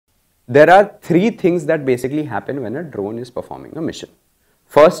there are three things that basically happen when a drone is performing a mission.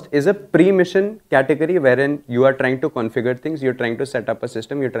 First is a pre-mission category wherein you are trying to configure things, you're trying to set up a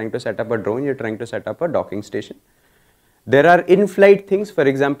system, you're trying to set up a drone, you're trying to set up a docking station. There are in-flight things, for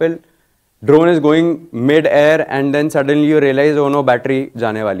example, drone is going mid-air and then suddenly you realize, oh no, battery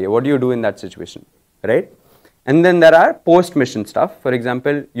jaane wali hai. What do you do in that situation, right? And then there are post-mission stuff. For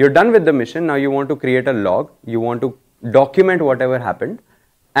example, you're done with the mission, now you want to create a log, you want to document whatever happened,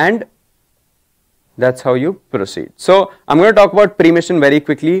 and that's how you proceed. So I'm going to talk about pre-mission very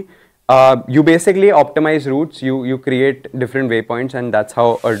quickly. You basically optimize routes, you create different waypoints, and that's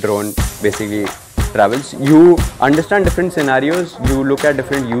how a drone basically travels. You understand different scenarios, you look at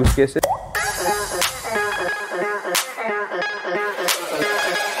different use cases.